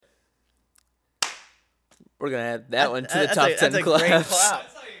We're gonna add that one to the top 10 that's a claps. great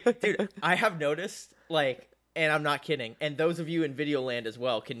clap. Dude, I have noticed, like, and I'm not kidding, and those of you in Videoland as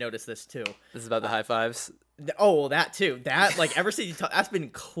well can notice this too. This is about the high fives. Oh, well, that too. That, like, ever since that's been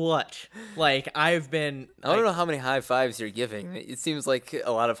clutch. Like, I've been. I don't know how many high fives you're giving. It seems like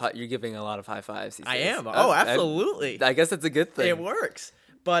you're giving a lot of high fives these I days. am. Oh, absolutely. I guess that's a good thing. It works.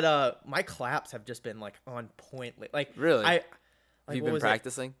 But my claps have just been, like, on point. Like, Really? Like, Have you what been was it?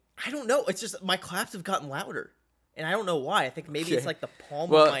 practicing? I don't know. It's just my claps have gotten louder. And I don't know why. I think maybe it's Okay. like the palm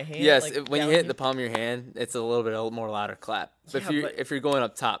Well, of my hand. yes. like, When you down hit here. the palm of your hand, it's a little bit more louder clap. But Yeah, if you're going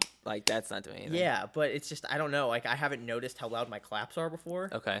up top, like that's not doing anything. Yeah, but it's just I don't know. Like I haven't noticed how loud my claps are before.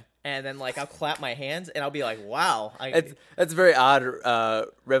 Okay. And then like I'll clap my hands and I'll be like, "Wow!" That's a very odd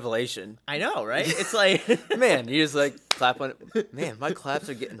revelation. I know, right? It's like, Man, you just like clap on it. Man, my claps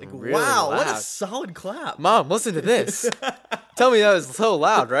are getting really wow, loud. what a solid clap! Mom, listen to this. Tell me that was so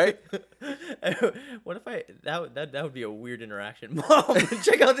loud, right? What if that would be a weird interaction? Mom,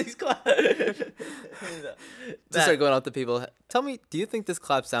 check out these claps. Just start going out to people. Tell me, do you think this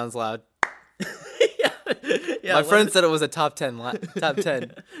clap sounds loud? Yeah, My friend said it was a top 10 top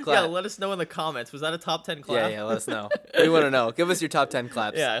 10 clap. Yeah, let us know in the comments. Was that a top 10 clap? Yeah, let us know. We want to know. Give us your top 10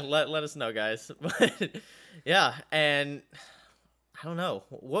 claps. Yeah, let us know, guys. But yeah, and I don't know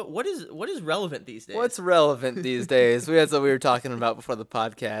what is relevant these days. What's relevant these days? That's what we were talking about before the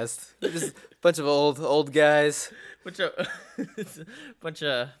podcast. We're just a bunch of old guys. bunch of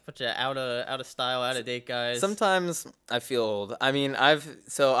out of style, out of date guys. Sometimes I feel old. I mean, I've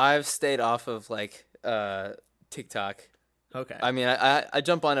stayed off of like TikTok. Okay. I mean, I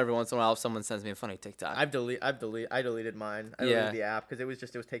jump on every once in a while if someone sends me a funny TikTok. I deleted mine. I deleted the app because it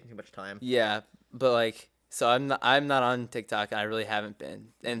was taking too much time. Yeah, but like, so I'm not on TikTok, and I really haven't been.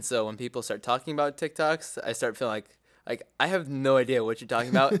 And so when people start talking about TikToks, I start feeling like I have no idea what you're talking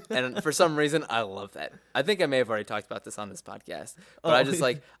about, and for some reason I love that. I think I may have already talked about this on this podcast, but I just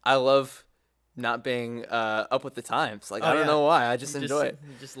I love not being up with the times. Like I don't know why, I just enjoy it.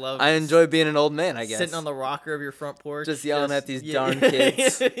 You just love. I enjoy being an old man, I guess. Sitting on the rocker of your front porch, just yelling at these darn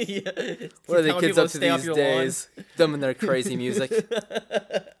kids. Yeah. What are the kids up to stay off these your days? Them and their crazy music.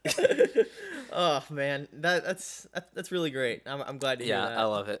 Oh man, that's really great. I'm glad to hear that. Yeah, I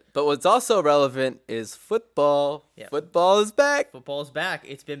love it. But what's also relevant is football. Yeah. Football is back. Football's back.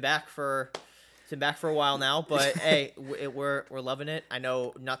 It's been back for a while now, but hey, we're loving it. I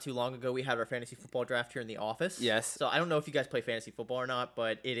know not too long ago we had our fantasy football draft here in the office. Yes. So I don't know if you guys play fantasy football or not,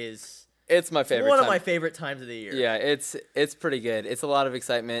 but it's my favorite. one time. of my favorite times of the year. Yeah, it's pretty good. It's a lot of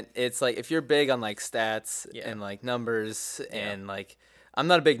excitement. It's like if you're big on like stats and like numbers and like I'm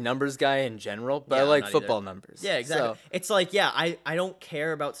not a big numbers guy in general, but I like football numbers. Yeah, exactly. So, it's like, I don't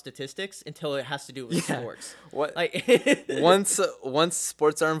care about statistics until it has to do with sports. What Like once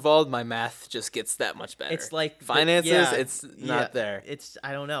sports are involved, my math just gets that much better. it's like finances, it's not there. It's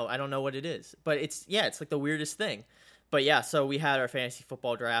I don't know what it is, but it's like the weirdest thing. But yeah, so we had our fantasy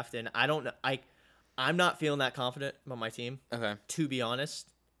football draft, and I don't know, I'm not feeling that confident about my team. Okay. To be honest,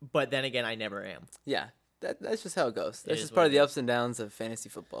 but then again, I never am. Yeah. That's just how it goes. That's is just what part of it the is. ups and downs of fantasy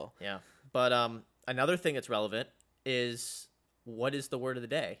football. Yeah. But another thing that's relevant is what is the word of the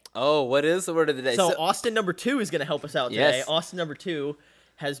day? Oh, what is the word of the day? So Austin number 2 is going to help us out today. Yes. Austin number 2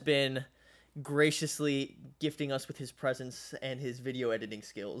 has been graciously gifting us with his presence and his video editing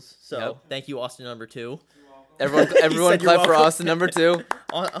skills. So thank you, Austin number 2. Everyone said you're clap for welcome. Austin number 2.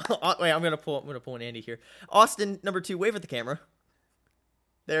 Wait, I'm gonna pull an Andy here. Austin number 2, wave at the camera.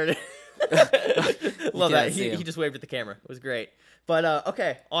 There it is. Love that. cannot see He him. just waved at the camera. It was great. But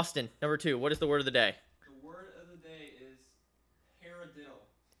okay, Austin number 2. What is the word of the day? The word of the day is paradiddle.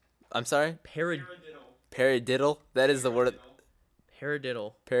 I'm sorry? Paradiddle. Paradiddle? That is the word.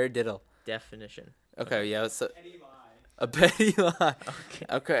 Paradiddle Paradiddle. definition. Okay, yeah. So, Petty lie. a petty lie.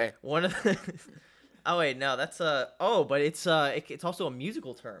 Okay. One of the. Oh wait, no, that's but it's also a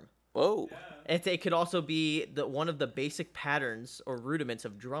musical term. Whoa. It could also be one of the basic patterns or rudiments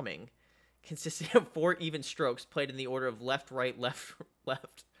of drumming, consisting of 4 even strokes played in the order of left, right, left,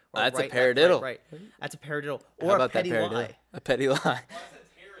 left. Or That's a right, paradiddle. Right. That's a paradiddle. How Or a about that petty paradiddle? lie. A petty lie. Well, that's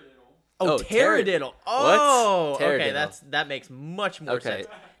a taradiddle. Oh, Oh, taradiddle. Oh, What? okay. Taradiddle. That makes much more Okay. sense.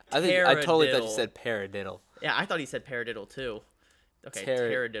 I totally thought you Taradiddle. said paradiddle. Yeah, I thought he said paradiddle too. Okay, Tar-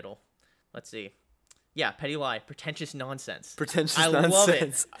 taradiddle. Let's see. Yeah, petty lie, pretentious nonsense. Pretentious I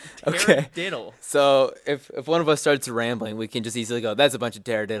nonsense. love it. Okay. Taradiddle. So if one of us starts rambling, we can just easily go, that's a bunch of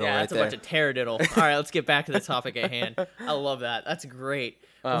taradiddle Yeah, right that's a there. bunch of taradiddle. All right, let's get back to the topic at hand. I love that. That's great.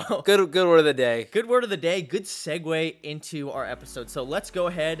 Wow. Well, Good word of the day. good word of the day. Good segue into our episode. So let's go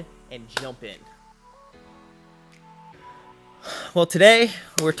ahead and jump in. Well, today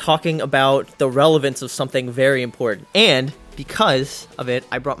we're talking about the relevance of something very important, and because of it,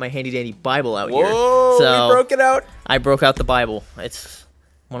 I brought my handy dandy Bible out here. Whoa, So we broke it out. I broke out the Bible. It's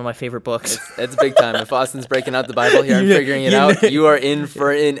one of my favorite books. It's big time. If Austin's breaking out the Bible here and You- figuring it you out, know- you are in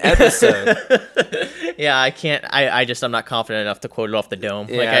for an episode. Yeah, I can't. I'm not confident enough to quote it off the dome.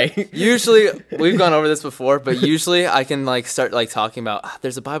 Yeah. Like Usually, we've gone over this before, but usually I can like start like talking about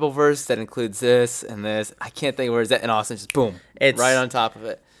there's a Bible verse that includes this and this. I can't think of where is that, and Austin just boom, It's- right on top of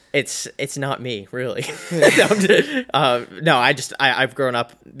it. it's not me really. No, I've grown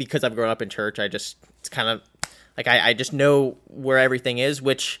up because I've grown up in church. It's kind of like I just know where everything is,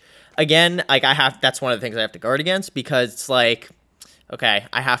 which again, like that's one of the things I have to guard against, because it's like, okay,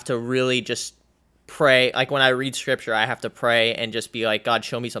 I have to really just pray. Like when I read scripture, I have to pray and just be like, God,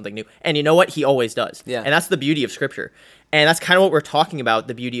 show me something new. And you know what? He always does. Yeah. And that's the beauty of scripture. And that's kind of what we're talking about,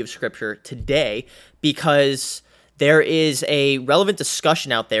 the beauty of scripture today, because there is a relevant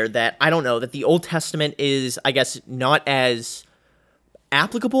discussion out there that I don't know, that the Old Testament is, I guess, not as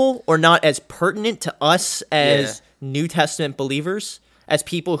applicable or not as pertinent to us as New Testament believers, as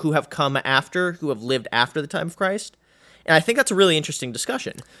people who have come after, who have lived after the time of Christ. And I think that's a really interesting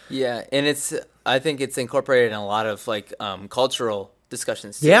discussion. Yeah, and I think it's incorporated in a lot of like cultural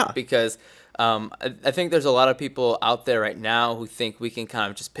discussions too. Yeah. Because I think there's a lot of people out there right now who think we can kind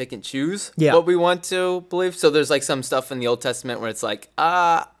of just pick and choose Yeah. what we want to believe. So there's like some stuff in the Old Testament where it's like,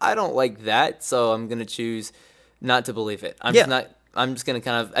 I don't like that, so I'm gonna choose not to believe it. I'm just gonna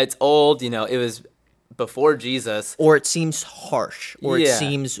kind of, it's old, it was before Jesus. Or it seems harsh, or it Yeah.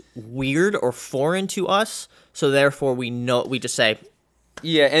 seems weird or foreign to us, so therefore we just say,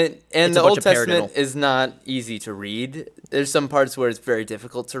 Yeah, and It's the a bunch Old of Testament paradiddle. is not easy to read. There's some parts where it's very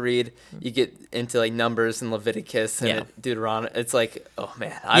difficult to read. You get into like Numbers and Leviticus and Yeah. Deuteronomy. It's like, oh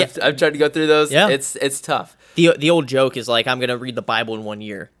man, I've tried to go through those. Yeah. It's tough. the old joke is like, I'm going to read the Bible in 1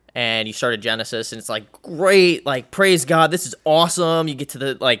 year. And you start at Genesis, and it's like, great, like, praise God, this is awesome. You get to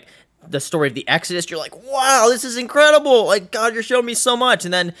the story of the Exodus, you're like, wow, this is incredible. Like, God, you're showing me so much.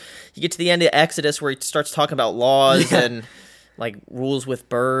 And then you get to the end of Exodus where he starts talking about laws and like rules with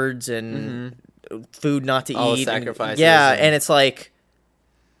birds and food not to All the eat. sacrifices And and- it's like,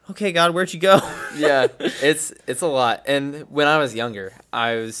 okay, God, where'd you go? Yeah, it's a lot. And when I was younger,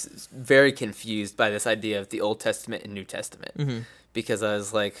 I was very confused by this idea of the Old Testament and New Testament because I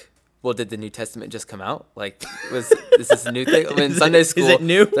was like, well, did the New Testament just come out? Like, is this a new thing? I mean, in Sunday school, it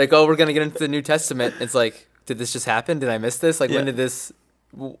new? like, oh, we're gonna get into the New Testament. It's like, did this just happen? Did I miss this? Like, Yeah.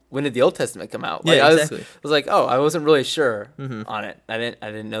 when did the Old Testament come out? Like, Yeah, I exactly. was like, oh, I wasn't really sure on it. I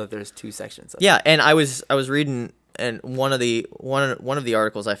didn't know that there's two sections. Of it. Yeah, and I was reading, and one of the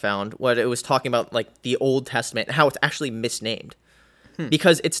articles I found, what it was talking about, like the Old Testament and how it's actually misnamed,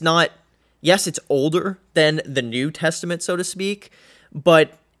 because it's not. Yes, it's older than the New Testament, so to speak,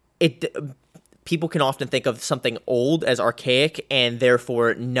 but people can often think of something old as archaic and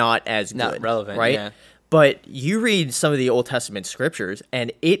therefore not as Not good, relevant, right? yeah. But you read some of the Old Testament scriptures,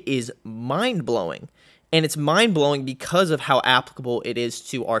 and it is mind-blowing. And it's mind-blowing because of how applicable it is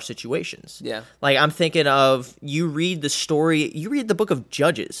to our situations. Yeah. Like, I'm thinking of, you read the book of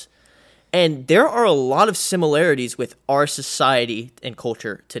Judges, and there are a lot of similarities with our society and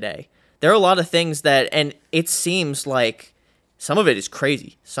culture today. There are a lot of things that, and it seems like some of it is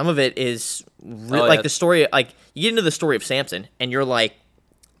crazy. Some of it is like the story, like, you get into the story of Samson, and you're like,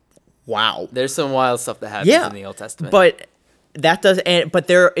 wow. There's some wild stuff that happens in the Old Testament. But but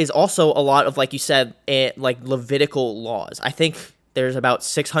there is also a lot of, like you said, like Levitical laws. I think there's about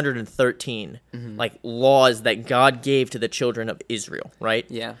 613 like laws that God gave to the children of Israel, right?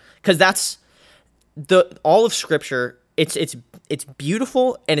 Yeah. Because that's all of Scripture. It's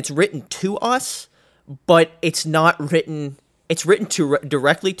beautiful and it's written to us, but it's not written. It's written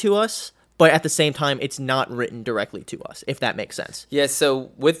directly to us, but at the same time, it's not written directly to us. If that makes sense. Yeah,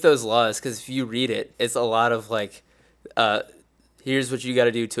 so with those laws, because if you read it, it's a lot of like, here's what you got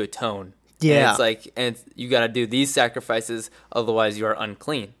to do to atone. Yeah. And it's like, and you got to do these sacrifices, otherwise you are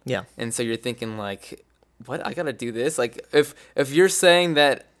unclean. Yeah. And so you're thinking like, what? I got to do this? Like, if you're saying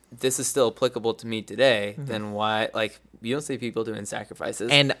that this is still applicable to me today, then why? Like, you don't see people doing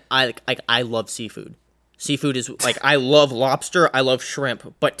sacrifices. And I love seafood. Seafood is like, I love lobster, I love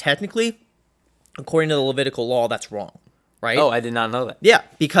shrimp, but technically, according to the Levitical law, that's wrong, right? oh, I did not know that. Yeah,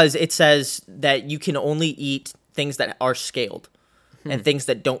 because it says that you can only eat things that are scaled and things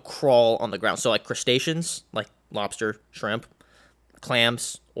that don't crawl on the ground. So like crustaceans, like lobster, shrimp,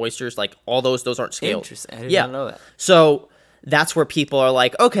 clams, oysters, like all those aren't scaled. Interesting. I did Yeah. not know that. So that's where people are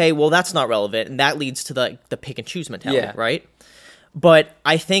like, okay, well, that's not relevant. And that leads to the pick and choose mentality, Yeah. right? But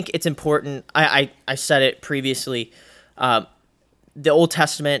I think it's important. I said it previously. the Old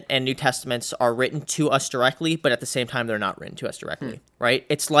Testament and New Testaments are written to us directly, but at the same time, they're not written to us directly, right?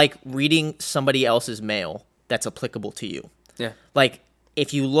 It's like reading somebody else's mail that's applicable to you. Yeah. Like,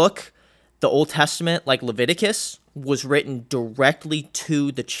 if you look, the Old Testament, like Leviticus, was written directly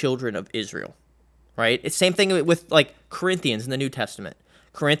to the children of Israel, right? It's same thing with, like, Corinthians in the New Testament.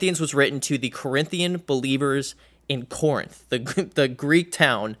 Corinthians was written to the Corinthian believers in Corinth, the Greek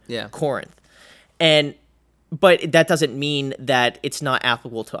town, Corinth. But that doesn't mean that it's not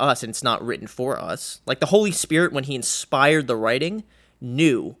applicable to us and it's not written for us. Like, the Holy Spirit, when he inspired the writing,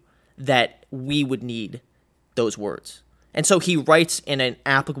 knew that we would need those words. And so he writes in an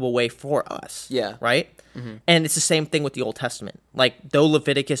applicable way for us. Yeah. Right? Mm-hmm. And it's the same thing with the Old Testament. Like, though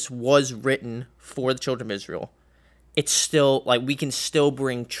Leviticus was written for the children of Israel, it's still, like, we can still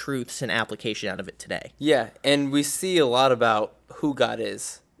bring truths and application out of it today. Yeah, and we see a lot about who God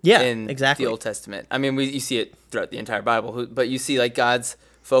is. Yeah, in exactly. the Old Testament. I mean, you see it throughout the entire Bible, but you see, like, God's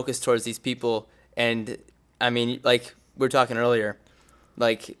focus towards these people. And, I mean, like we were talking earlier,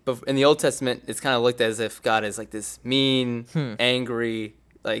 like, in the Old Testament, it's kind of looked as if God is, like, this mean, angry,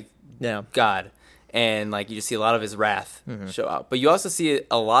 like, God. And, like, you just see a lot of his wrath show out. But you also see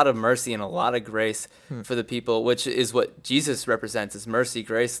a lot of mercy and a lot of grace for the people, which is what Jesus represents, is mercy,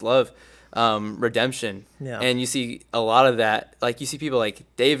 grace, love, redemption. And you see a lot of that. Like, you see people like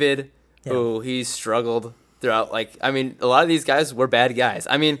David, who he struggled throughout. Like, I mean, a lot of these guys were bad guys.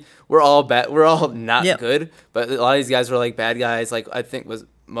 I mean, we're all bad. We're all not good, but a lot of these guys were like bad guys. Like, I think was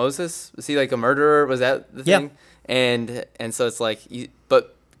he like a murderer? Was that the thing? And so it's like,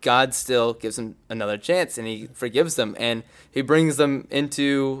 but God still gives them another chance, and he forgives them, and he brings them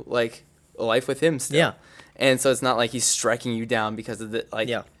into, like, a life with him still. Yeah. And so it's not like he's striking you down because of the, like,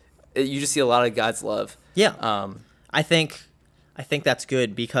 you just see a lot of God's love. Yeah. I think that's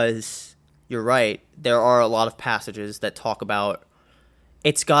good, because you're right. There are a lot of passages that talk about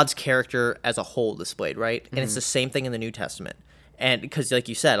it's God's character as a whole displayed, right? And it's the same thing in the New Testament. And because, like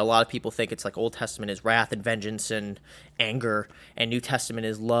you said, a lot of people think it's like Old Testament is wrath and vengeance and anger, and New Testament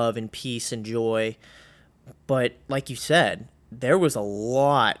is love and peace and joy. But like you said, there was a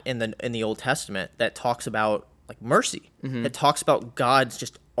lot in the Old Testament that talks about, like, mercy. That talks about God's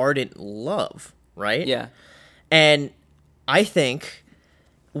just ardent love, right? Yeah. And I think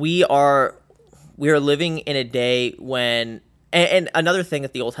we are living in a day when. And another thing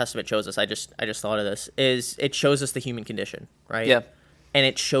that the Old Testament shows us, I just thought of this, is it shows us the human condition, right? Yeah. And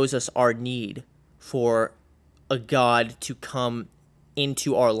it shows us our need for a God to come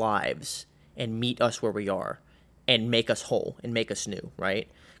into our lives and meet us where we are and make us whole and make us new, right?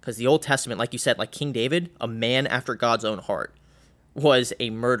 Because the Old Testament, like you said, like King David, a man after God's own heart, was a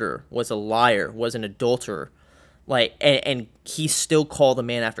murderer, was a liar, was an adulterer, like, and he's still called a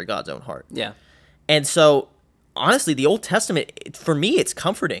man after God's own heart. Yeah. And so, honestly, the Old Testament, for me, it's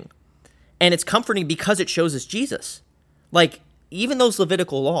comforting. And it's comforting because it shows us Jesus. Like, even those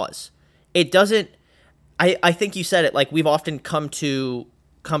Levitical laws, it doesn't, I think you said it, like, we've often come to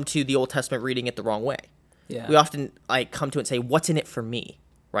the Old Testament reading it the wrong way. Yeah. We often, like, come to it and say, what's in it for me,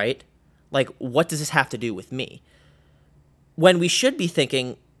 right? Like, what does this have to do with me? When we should be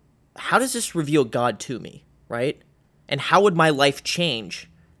thinking, how does this reveal God to me, right? And how would my life change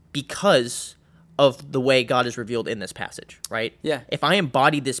because of the way God is revealed in this passage, right? Yeah. If I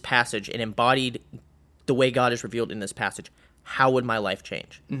embodied this passage and embodied the way God is revealed in this passage, how would my life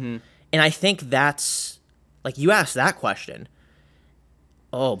change? Mm-hmm. And I think that's, like, you asked that question.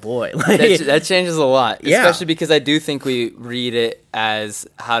 Oh, boy. That changes a lot, Yeah. especially because I do think we read it as,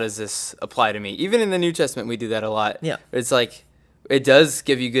 how does this apply to me? Even in the New Testament, we do that a lot. Yeah. It's like, it does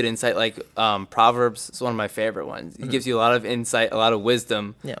give you good insight. Like, Proverbs is one of my favorite ones. It gives you a lot of insight, a lot of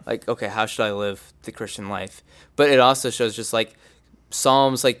wisdom. Yeah. Like, okay, how should I live the Christian life? But it also shows just, like,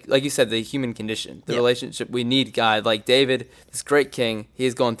 Psalms, like you said, the human condition, the relationship. We need God. Like David, this great king, he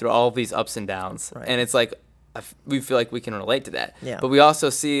is going through all of these ups and downs. Right. And it's like, we feel like we can relate to that. Yeah. But we also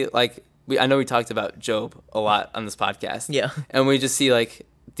see, like, I know we talked about Job a lot on this podcast. Yeah. And we just see, like,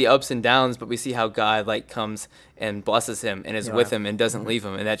 the ups and downs, but we see how God, like, comes and blesses him and is with him and doesn't leave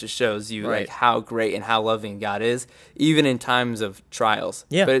him. And that just shows you, Right. like, how great and how loving God is, even in times of trials.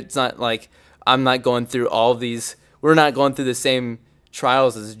 Yeah. But it's not like I'm not going through all of these. We're not going through the same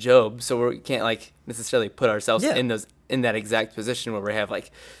trials as Job, so we can't, like, necessarily put ourselves in that exact position where we have,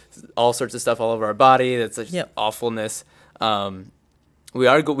 like, all sorts of stuff all over our body that's like awfulness.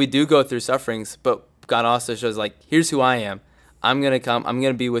 We do go through sufferings, but God also shows, like, here's who I am. I'm gonna come. I'm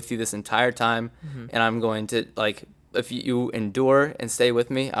gonna be with you this entire time, and I'm going to, like, if you endure and stay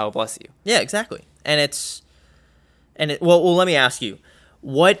with me, I will bless you. Yeah, exactly. Well, let me ask you,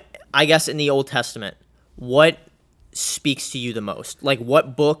 what, I guess, in the Old Testament, what speaks to you the most? Like,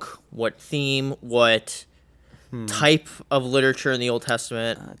 what book, what theme, what type of literature in the Old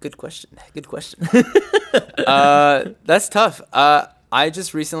Testament? Good question. Good question. That's tough. I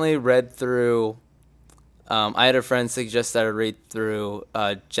just recently read through. I had a friend suggest that I read through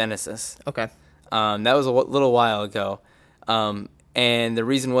Genesis. Okay. That was a little while ago. And the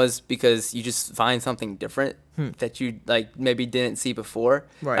reason was because you just find something different that you like maybe didn't see before.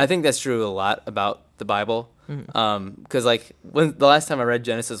 Right. I think that's true a lot about the Bible. Because like when the last time I read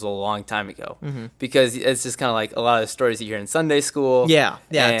Genesis was a long time ago. Because it's just kind of like a lot of the stories you hear in Sunday school. Yeah,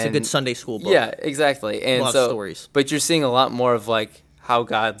 it's a and- good Sunday school book. Yeah, exactly. And lot of so, stories. but you're seeing a lot more of like how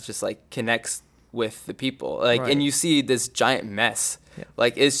God just like connects with the people. Like, Right. and you see this giant mess. Yeah.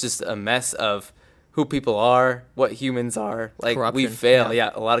 Like it's just a mess of who people are, what humans are. Like we Corruption, fail. yeah.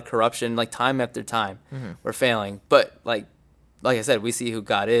 Yeah, a lot of corruption. Like time after time, we're failing. But like I said, we see who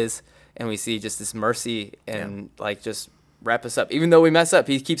God is, and we see just this mercy and like just wrap us up. Even though we mess up,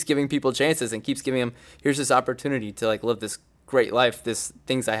 He keeps giving people chances and keeps giving them. Here's this opportunity to like live this great life. This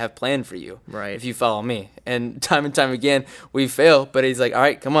things I have planned for you. Right. If you follow me. And time again, we fail. But He's like, all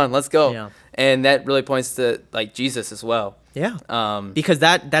right, come on, let's go. Yeah. And that really points to like Jesus as well. Yeah. Because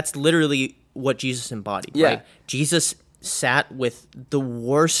that's literally what Jesus embodied, Yeah. right? Jesus sat with the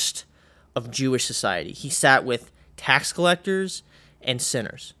worst of Jewish society. He sat with tax collectors and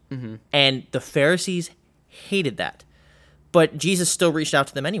sinners. And the Pharisees hated that. But Jesus still reached out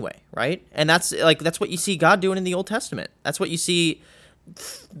to them anyway, right? And that's what you see God doing in the Old Testament. That's what you see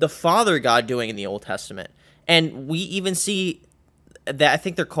the Father God doing in the Old Testament. And we even see that I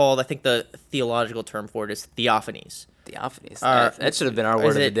think the theological term for it is theophanies. Theophanies. That should have been our word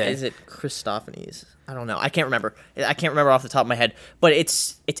of the day. Is it Christophanies? I don't know. I can't remember. Off the top of my head. But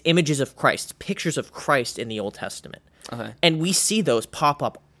it's images of Christ, pictures of Christ in the Old Testament. Okay. And we see those pop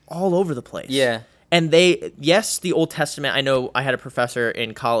up all over the place. Yeah. And the Old Testament, I know I had a professor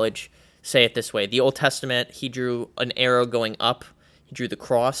in college say it this way. The Old Testament, he drew an arrow going up, he drew the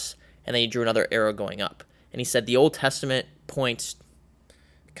cross, and then he drew another arrow going up. And he said the Old Testament points,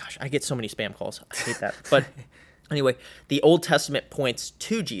 gosh, I get so many spam calls. I hate that. But anyway, the Old Testament points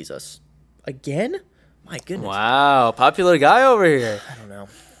to Jesus. Again? My goodness. Wow, popular guy over here. I don't know.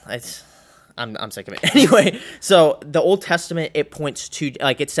 I'm sick of it. Anyway, so the Old Testament, it points to,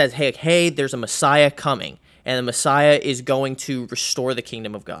 like, it says, hey, there's a Messiah coming, and the Messiah is going to restore the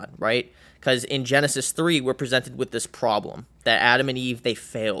kingdom of God, right? Because in Genesis 3, we're presented with this problem that Adam and Eve, they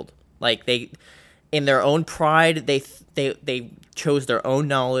failed. Like, in their own pride, they chose their own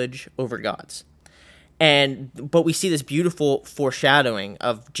knowledge over God's. But we see this beautiful foreshadowing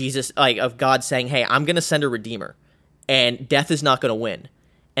of Jesus, like of God saying, hey, I'm going to send a Redeemer, and death is not going to win.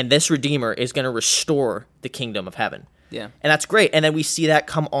 And this Redeemer is going to restore the kingdom of heaven. Yeah. And that's great. And then we see that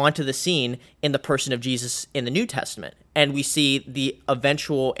come onto the scene in the person of Jesus in the New Testament. And we see the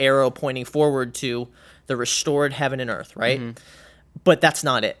eventual arrow pointing forward to the restored heaven and earth, right? But that's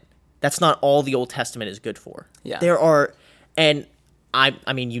not it. That's not all the Old Testament is good for. Yeah. There are, and I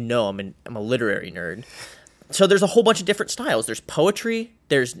mean, I'm a literary nerd. So there's a whole bunch of different styles. There's poetry,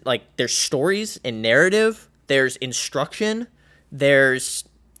 there's stories and narrative, there's instruction, there's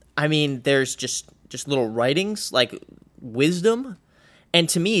just little writings, like wisdom. And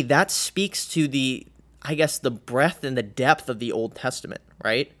to me, that speaks to the breadth and the depth of the Old Testament,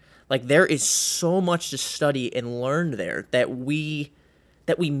 right? Like, there is so much to study and learn there that we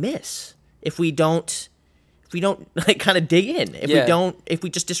miss if we don't like kind of dig in, if we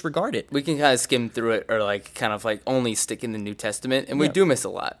just disregard it. We can kind of skim through it or like kind of like only stick in the New Testament, and we do miss a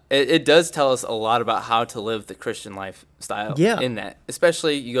lot. It does tell us a lot about how to live the Christian lifestyle in that.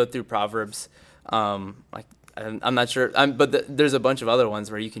 Especially you go through Proverbs, like I'm not sure, but there's a bunch of other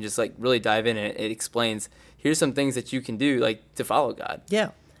ones where you can just like really dive in and it explains, here's some things that you can do like to follow God.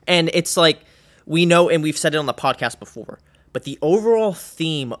 Yeah. And it's like, we know, and we've said it on the podcast before, but the overall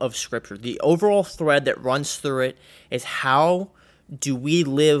theme of Scripture, the overall thread that runs through it is how do we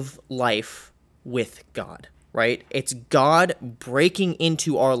live life with God, right? It's God breaking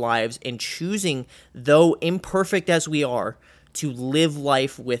into our lives and choosing, though imperfect as we are, to live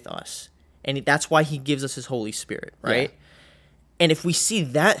life with us. And that's why he gives us his Holy Spirit, right? Yeah. And if we see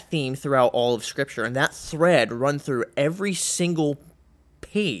that theme throughout all of Scripture and that thread run through every single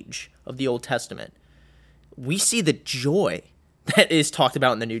page of the Old Testament, we see the joy that is talked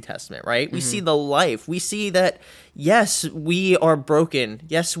about in the New Testament, right? We see the life. We see that, yes, we are broken.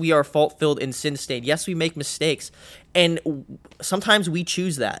 Yes, we are fault-filled and sin-stained. Yes, we make mistakes. And sometimes we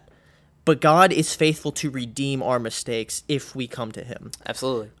choose that. But God is faithful to redeem our mistakes if we come to him.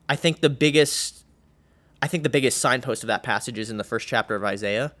 Absolutely. I think the biggest signpost of that passage is in the first chapter of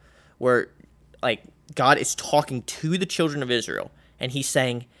Isaiah, where like God is talking to the children of Israel, and he's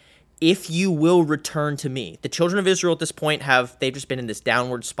saying, if you will return to me. The children of Israel at this point they've just been in this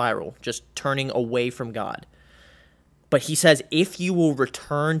downward spiral, just turning away from God. But he says, if you will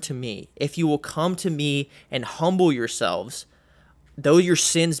return to me, if you will come to me and humble yourselves, though your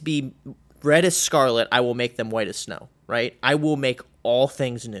sins be red as scarlet, I will make them white as snow, right? I will make all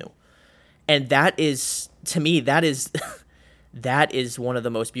things new. And that is, to me, that is that is one of the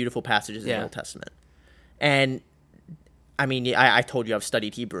most beautiful passages in the Old Testament. And I mean, I told you I've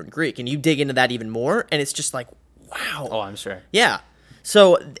studied Hebrew and Greek, and you dig into that even more, and it's just like, wow. Oh, I'm sure. Yeah.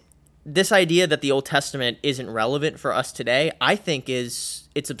 So this idea that the Old Testament isn't relevant for us today, I think it's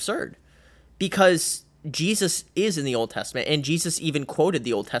absurd, because Jesus is in the Old Testament, and Jesus even quoted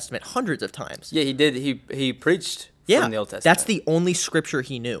the Old Testament hundreds of times. Yeah, he did. He preached from the Old Testament. That's the only scripture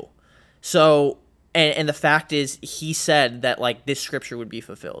he knew. So, and the fact is, he said that, like, this scripture would be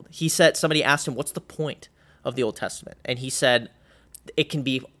fulfilled. He said, somebody asked him, what's the point of the Old Testament? And he said, it can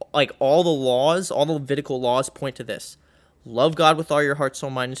be, like, all the laws, all the Levitical laws point to this. Love God with all your heart, soul,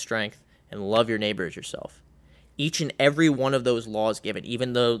 mind, and strength, and love your neighbor as yourself. Each and every one of those laws given,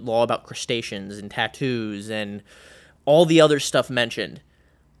 even the law about crustaceans and tattoos and all the other stuff mentioned,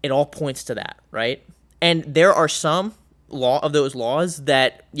 it all points to that, right? And there are some of those laws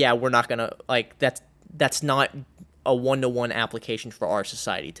that, we're not going to, like, that's not a one-to-one application for our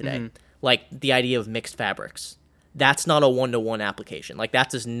society today. Mm-hmm. Like, the idea of mixed fabrics. That's not a one-to-one application. Like,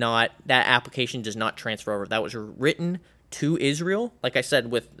 that application does not transfer over. That was written to Israel, like I said,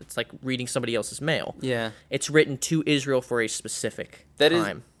 it's like reading somebody else's mail. Yeah. It's written to Israel for a specific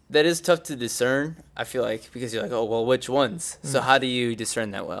time. That is tough to discern, I feel like, because you're like, oh, well, which ones? So how do you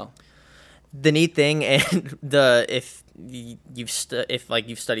discern that well? The neat thing, and if you've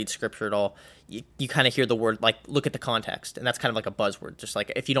studied scripture at all, you kind of hear the word, like, look at the context, and that's kind of like a buzzword. Just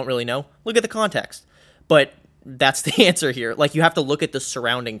like, if you don't really know, look at the context. But that's the answer here. Like, you have to look at the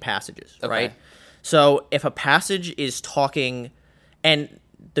surrounding passages, right? So if a passage is talking, and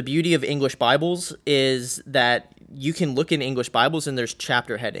the beauty of English Bibles is that you can look in English Bibles and there's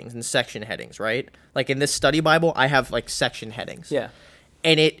chapter headings and section headings, right? Like in this study Bible, I have like section headings. Yeah.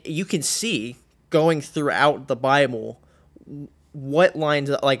 And you can see going throughout the Bible what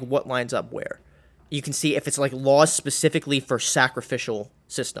lines up where. You can see if it's like laws specifically for sacrificial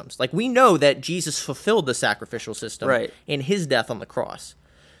systems. Like, we know that Jesus fulfilled the sacrificial system in his death on the cross.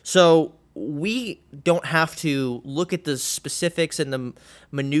 So we don't have to look at the specifics and the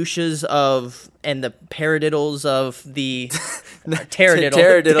minutiae and the paradiddles of the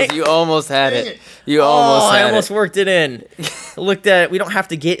taradiddle. You almost had it. I almost worked it in. We don't have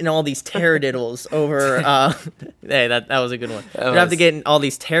to get in all these taradiddles over. Hey, that was a good one. We don't have to get in all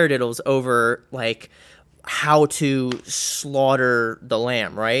these taradiddles over, like, how to slaughter the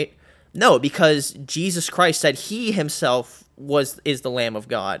lamb, right? No, because Jesus Christ said he himself is the Lamb of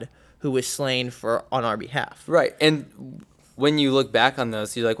God who was slain on our behalf. Right. And when you look back on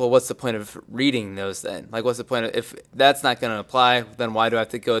those, you're like, well, what's the point of reading those then? Like, what's the point of, if that's not going to apply, then why do I have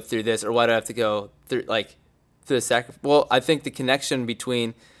to go through this? Or why do I have to go through the sacrifice? Well, I think the connection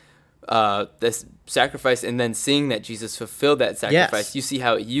between this sacrifice and then seeing that Jesus fulfilled that sacrifice, you see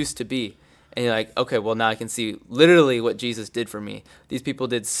how it used to be. And you're like, okay, well, now I can see literally what Jesus did for me. These people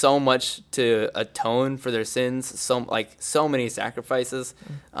did so much to atone for their sins, so many sacrifices.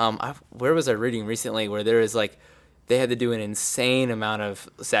 Where was I reading recently where there was they had to do an insane amount of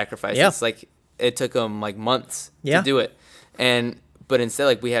sacrifices. Yeah. Like, it took them like months to do it. But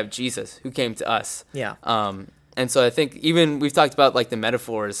instead, we have Jesus who came to us. Yeah. And so I think even we've talked about the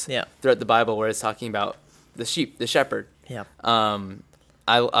metaphors throughout the Bible where it's talking about the sheep, the shepherd. Yeah.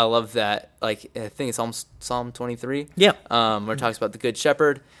 I love that. I think it's Psalm 23. Yeah. Where it talks about the good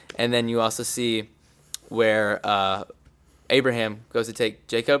shepherd, and then you also see where Abraham goes to take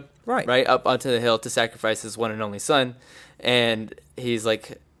Jacob right up onto the hill to sacrifice his one and only son, and he's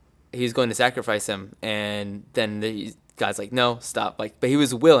going to sacrifice him, and then God's like, no, stop. But he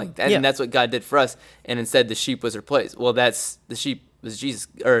was willing, and that's what God did for us. And instead, the sheep was replaced. Well, the sheep was Jesus,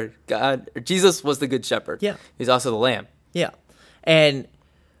 or God, or Jesus was the good shepherd. Yeah. He's also the lamb. Yeah. And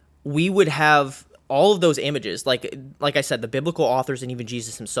we would have all of those images, like I said, the biblical authors and even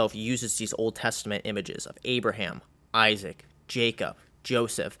Jesus himself uses these Old Testament images of Abraham, Isaac, Jacob,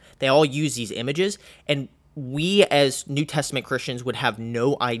 Joseph. They all use these images, and we as New Testament Christians would have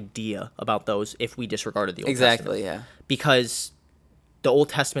no idea about those if we disregarded the Old Testament. Exactly, yeah. Because the Old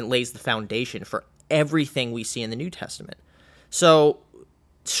Testament lays the foundation for everything we see in the New Testament. So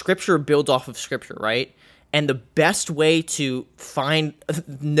Scripture builds off of Scripture, right? And the best way to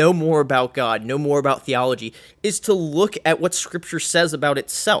know more about God, know more about theology, is to look at what Scripture says about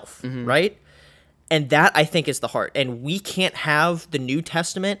itself, right? And that, I think, is the heart. And we can't have the New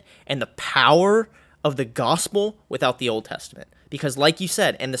Testament and the power of the gospel without the Old Testament. Because like you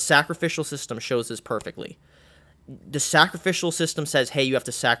said, and the sacrificial system shows this perfectly. The sacrificial system says, hey, you have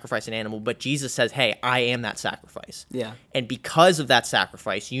to sacrifice an animal. But Jesus says, hey, I am that sacrifice. Yeah. And because of that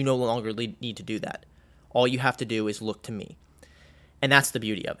sacrifice, you no longer need to do that. All you have to do is look to me. And that's the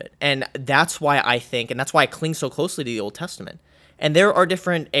beauty of it. And that's why I think, and that's why I cling so closely to the Old Testament. And there are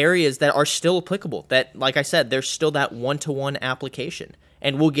different areas that are still applicable that, like I said, there's still that one-to-one application.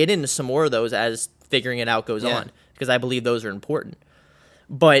 And we'll get into some more of those as figuring it out goes on, because I believe those are important.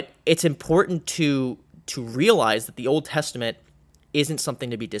 But it's important to realize that the Old Testament isn't something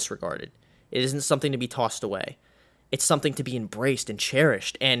to be disregarded. It isn't something to be tossed away. It's something to be embraced and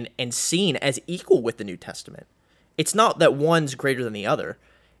cherished and seen as equal with the New Testament. It's not that one's greater than the other.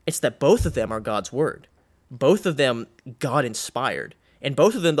 It's that both of them are God's word. Both of them God inspired. And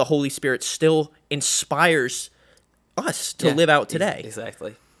both of them the Holy Spirit still inspires us to live out today.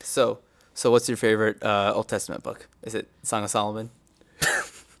 Exactly. So what's your favorite Old Testament book? Is it Song of Solomon?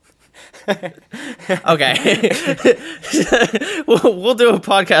 Okay. we'll do a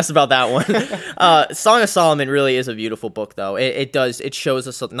podcast about that one. Song of Solomon really is a beautiful book, though. It shows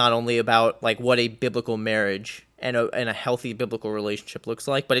us not only about like what a biblical marriage and a healthy biblical relationship looks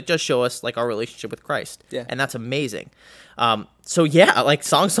like, but it does show us like our relationship with Christ. Yeah. And that's amazing. So yeah, like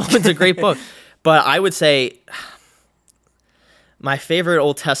Song of Solomon's a great book. But I would say my favorite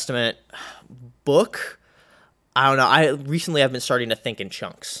Old Testament book, I don't know. I've been starting to think in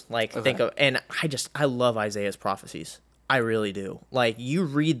chunks. I love Isaiah's prophecies. I really do. Like, you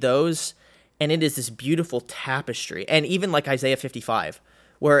read those, and it is this beautiful tapestry. And even like Isaiah 55,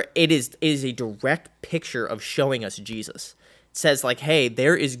 where it is a direct picture of showing us Jesus. It says like, hey,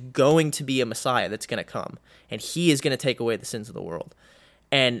 there is going to be a Messiah that's going to come, and he is going to take away the sins of the world.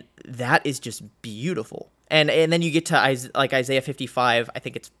 And that is just beautiful. And then you get to Isaiah 55, I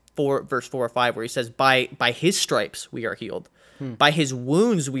think it's verse 4 or 5, where he says, by his stripes we are healed. By his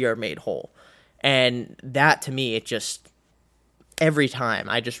wounds we are made whole. And that, to me, it just, every time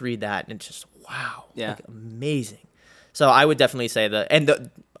I just read that, and it's just, wow, like, amazing. So I would definitely say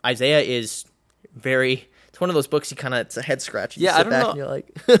Isaiah is it's one of those books it's a head scratch. You sit back and you're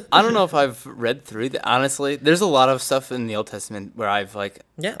like, I don't know if I've read through that, honestly. There's a lot of stuff in the Old Testament where I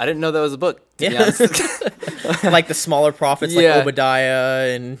didn't know that was a book, to be honest. Like the smaller prophets, like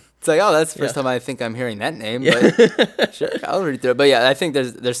Obadiah, and it's like, oh, that's the first time I think I'm hearing that name, but sure, I'll read through it. But yeah, I think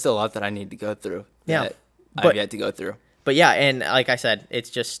there's still a lot that I need to go through. That I've yet to go through. But yeah, and like I said, it's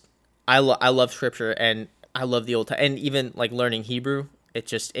just, I love scripture, and I love the Old Testament, and even like learning Hebrew,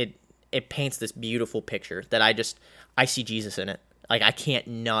 it paints this beautiful picture that I see Jesus in it. Like, I can't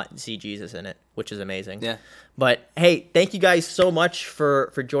not see Jesus in it, which is amazing. Yeah. But hey, thank you guys so much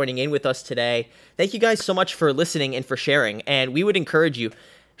for joining in with us today. Thank you guys so much for listening and for sharing. And we would encourage you,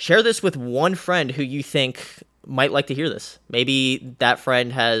 share this with one friend who you think might like to hear this. Maybe that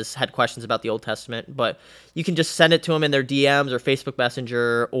friend has had questions about the Old Testament, but you can just send it to them in their DMs or Facebook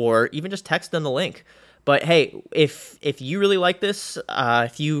Messenger, or even just text them the link. But hey, if you really like this,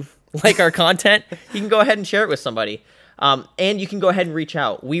 if you like our content, you can go ahead and share it with somebody. And you can go ahead and reach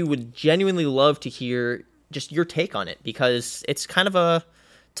out. We would genuinely love to hear just your take on it, because it's kind of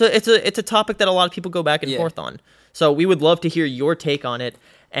it's a topic that a lot of people go back and forth on. So we would love to hear your take on it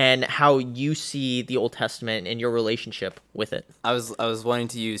and how you see the Old Testament and your relationship with it. I was wanting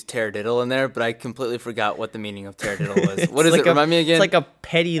to use taradiddle in there, but I completely forgot what the meaning of taradiddle was. What is it? Remind me again. It's like a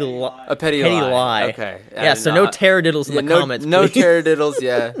petty lie. A petty lie. Okay. Yeah. So no taradiddles in the comments. No please. taradiddles.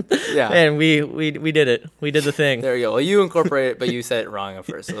 Yeah. Yeah. And we did it. We did the thing. There you go. Well, you incorporate it, but you said it wrong at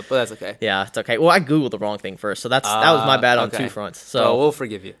first, but that's okay. Yeah, it's okay. Well, I googled the wrong thing first, so that was my bad on two fronts. So we'll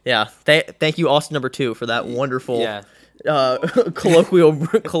forgive you. Yeah. Thank you, Austin number 2, for that wonderful. Yeah.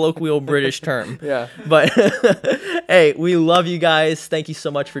 Colloquial British term. Yeah. But hey, we love you guys. Thank you so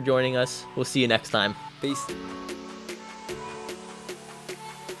much for joining us. We'll see you next time. Peace.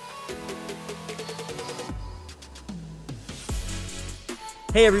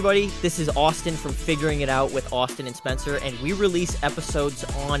 Hey everybody, this is Austin from Figuring It Out with Austin and Spencer, and we release episodes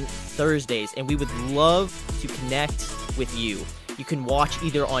on Thursdays, and we would love to connect with you. You can watch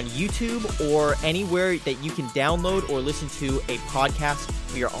either on YouTube or anywhere that you can download or listen to a podcast.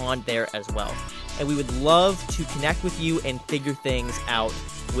 We are on there as well. And we would love to connect with you and figure things out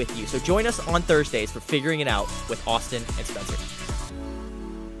with you. So join us on Thursdays for Figuring It Out with Austin and Spencer.